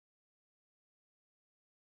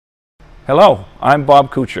Hello, I'm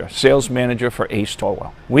Bob Kuchar, Sales Manager for Ace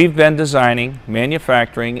Torwel. We've been designing,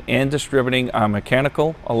 manufacturing, and distributing our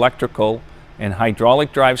mechanical, electrical, and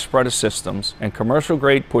hydraulic drive spreader systems and commercial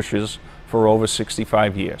grade pushers for over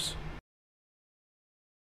 65 years.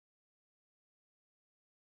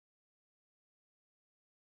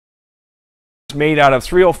 It's made out of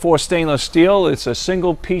 304 stainless steel. It's a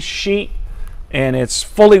single piece sheet and it's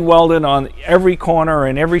fully welded on every corner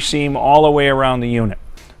and every seam all the way around the unit.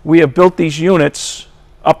 We have built these units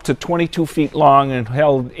up to 22 feet long and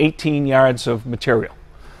held 18 yards of material.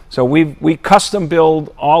 So we custom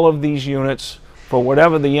build all of these units for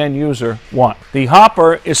whatever the end user wants. The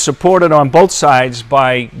hopper is supported on both sides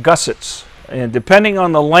by gussets, and depending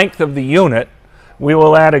on the length of the unit, we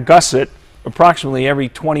will add a gusset approximately every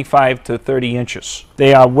 25 to 30 inches.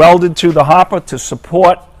 They are welded to the hopper to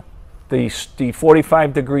support the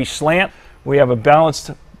 45-degree slant. We have a balanced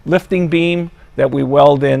lifting beam that we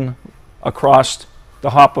weld in across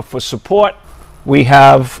the hopper for support. We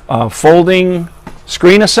have folding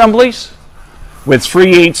screen assemblies with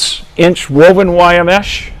 3/8 inch woven wire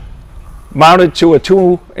mesh mounted to a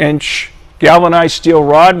 2-inch galvanized steel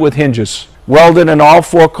rod with hinges. Welded in all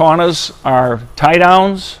four corners are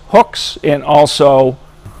tie-downs, hooks, and also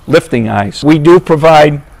lifting eyes. We do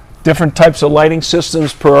provide different types of lighting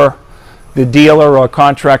systems per the dealer or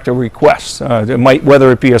contractor request.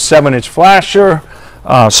 Whether it be a 7-inch flasher,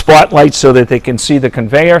 spotlights so that they can see the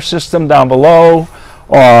conveyor system down below,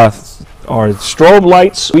 or strobe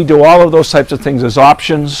lights. We do all of those types of things as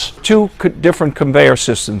options. Two different conveyor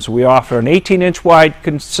systems. We offer an 18-inch wide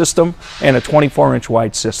system and a 24-inch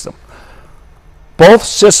wide system. Both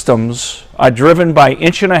systems are driven by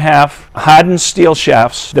 1.5-inch hardened steel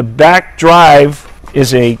shafts. The back drive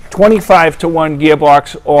is a 25-to-1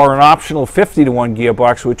 gearbox or an optional 50-to-1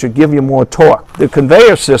 gearbox, which would give you more torque. The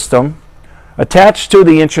conveyor system attached to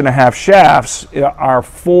the 1.5-inch shafts are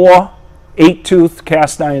 4 8-tooth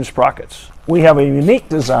cast iron sprockets. We have a unique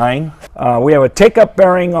design. We have a take-up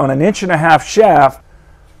bearing on an 1.5-inch shaft,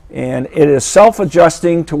 and it is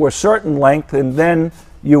self-adjusting to a certain length, and then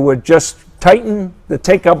you would just tighten the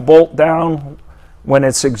take-up bolt down when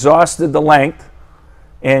it's exhausted the length,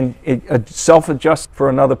 and it self-adjusts for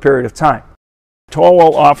another period of time.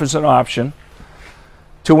 Torwel offers an option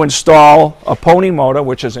to install a pony motor,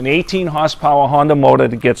 which is an 18 horsepower Honda motor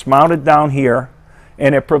that gets mounted down here,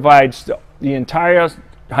 and it provides the entire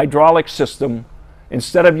hydraulic system.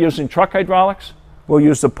 Instead of using truck hydraulics, we'll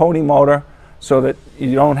use the pony motor so that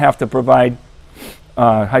you don't have to provide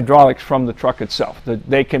hydraulics from the truck itself.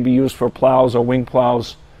 They can be used for plows or wing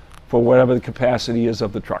plows for whatever the capacity is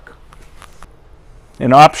of the truck.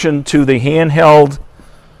 An option to the handheld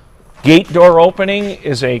gate door opening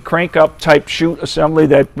is a crank-up type chute assembly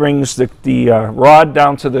that brings the rod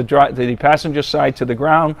down to the passenger side to the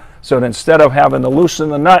ground, so that instead of having to loosen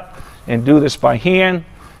the nut and do this by hand,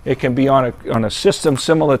 it can be on a system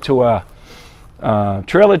similar to a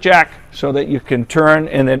trailer jack, so that you can turn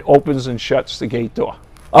and it opens and shuts the gate door.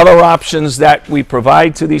 Other options that we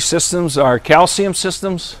provide to these systems are calcium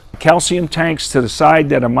systems, calcium tanks to the side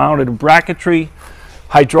that are mounted in bracketry.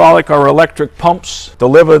 Hydraulic or electric pumps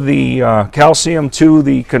deliver the calcium to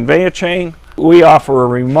the conveyor chain. We offer a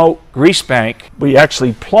remote grease bank. We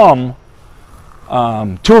actually plumb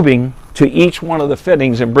tubing to each one of the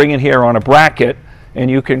fittings and bring it here on a bracket,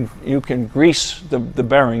 and you can grease the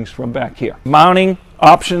bearings from back here. Mounting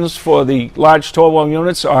options for the large Torwel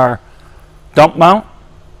units are dump mount,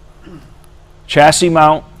 chassis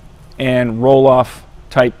mount, and roll-off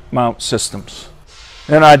type mount systems.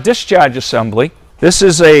 Then our discharge assembly. This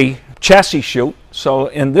is a chassis chute, so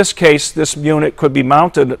in this case, this unit could be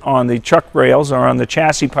mounted on the truck rails or on the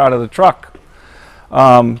chassis part of the truck.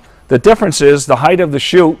 The difference is the height of the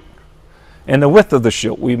chute and the width of the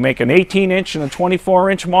chute. We make an 18-inch and a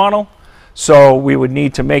 24-inch model, so we would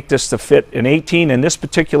need to make this to fit an 18. In this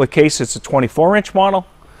particular case, it's a 24-inch model,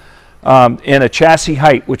 and a chassis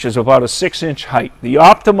height, which is about a 6-inch height. The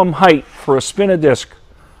optimum height for a spinner disc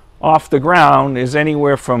off the ground is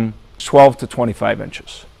anywhere from 12 to 25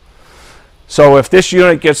 inches. So if this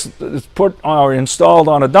unit gets put or installed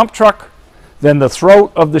on a dump truck, then the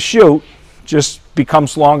throat of the chute just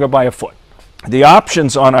becomes longer by a foot. The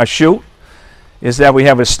options on our chute is that we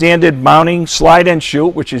have a standard mounting slide-in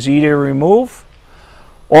chute, which is easy to remove,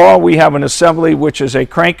 or we have an assembly which is a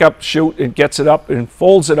crank-up chute. It gets it up and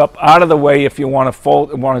folds it up out of the way if you want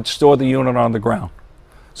to store the unit on the ground.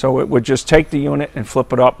 So it would just take the unit and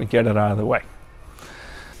flip it up and get it out of the way.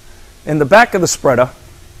 In the back of the spreader,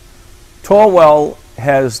 Torwel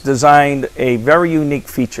has designed a very unique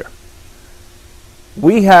feature.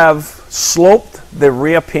 We have sloped the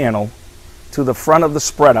rear panel to the front of the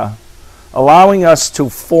spreader allowing us to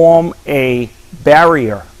form a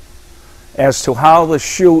barrier as to how the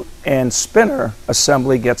chute and spinner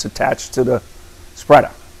assembly gets attached to the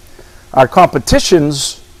spreader. Our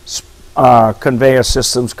competition's conveyor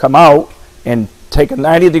systems come out and take a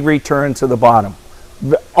 90-degree turn to the bottom,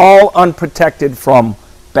 all unprotected from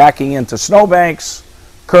backing into snowbanks,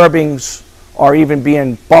 curbings, or even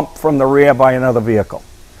being bumped from the rear by another vehicle.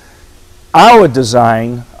 Our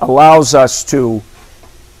design allows us to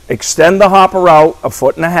extend the hopper out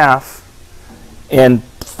 1.5 feet and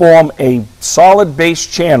form a solid base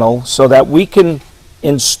channel so that we can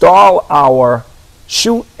install our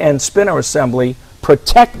chute and spinner assembly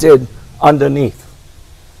protected underneath.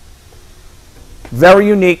 Very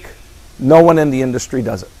unique. No one in the industry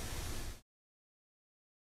does it.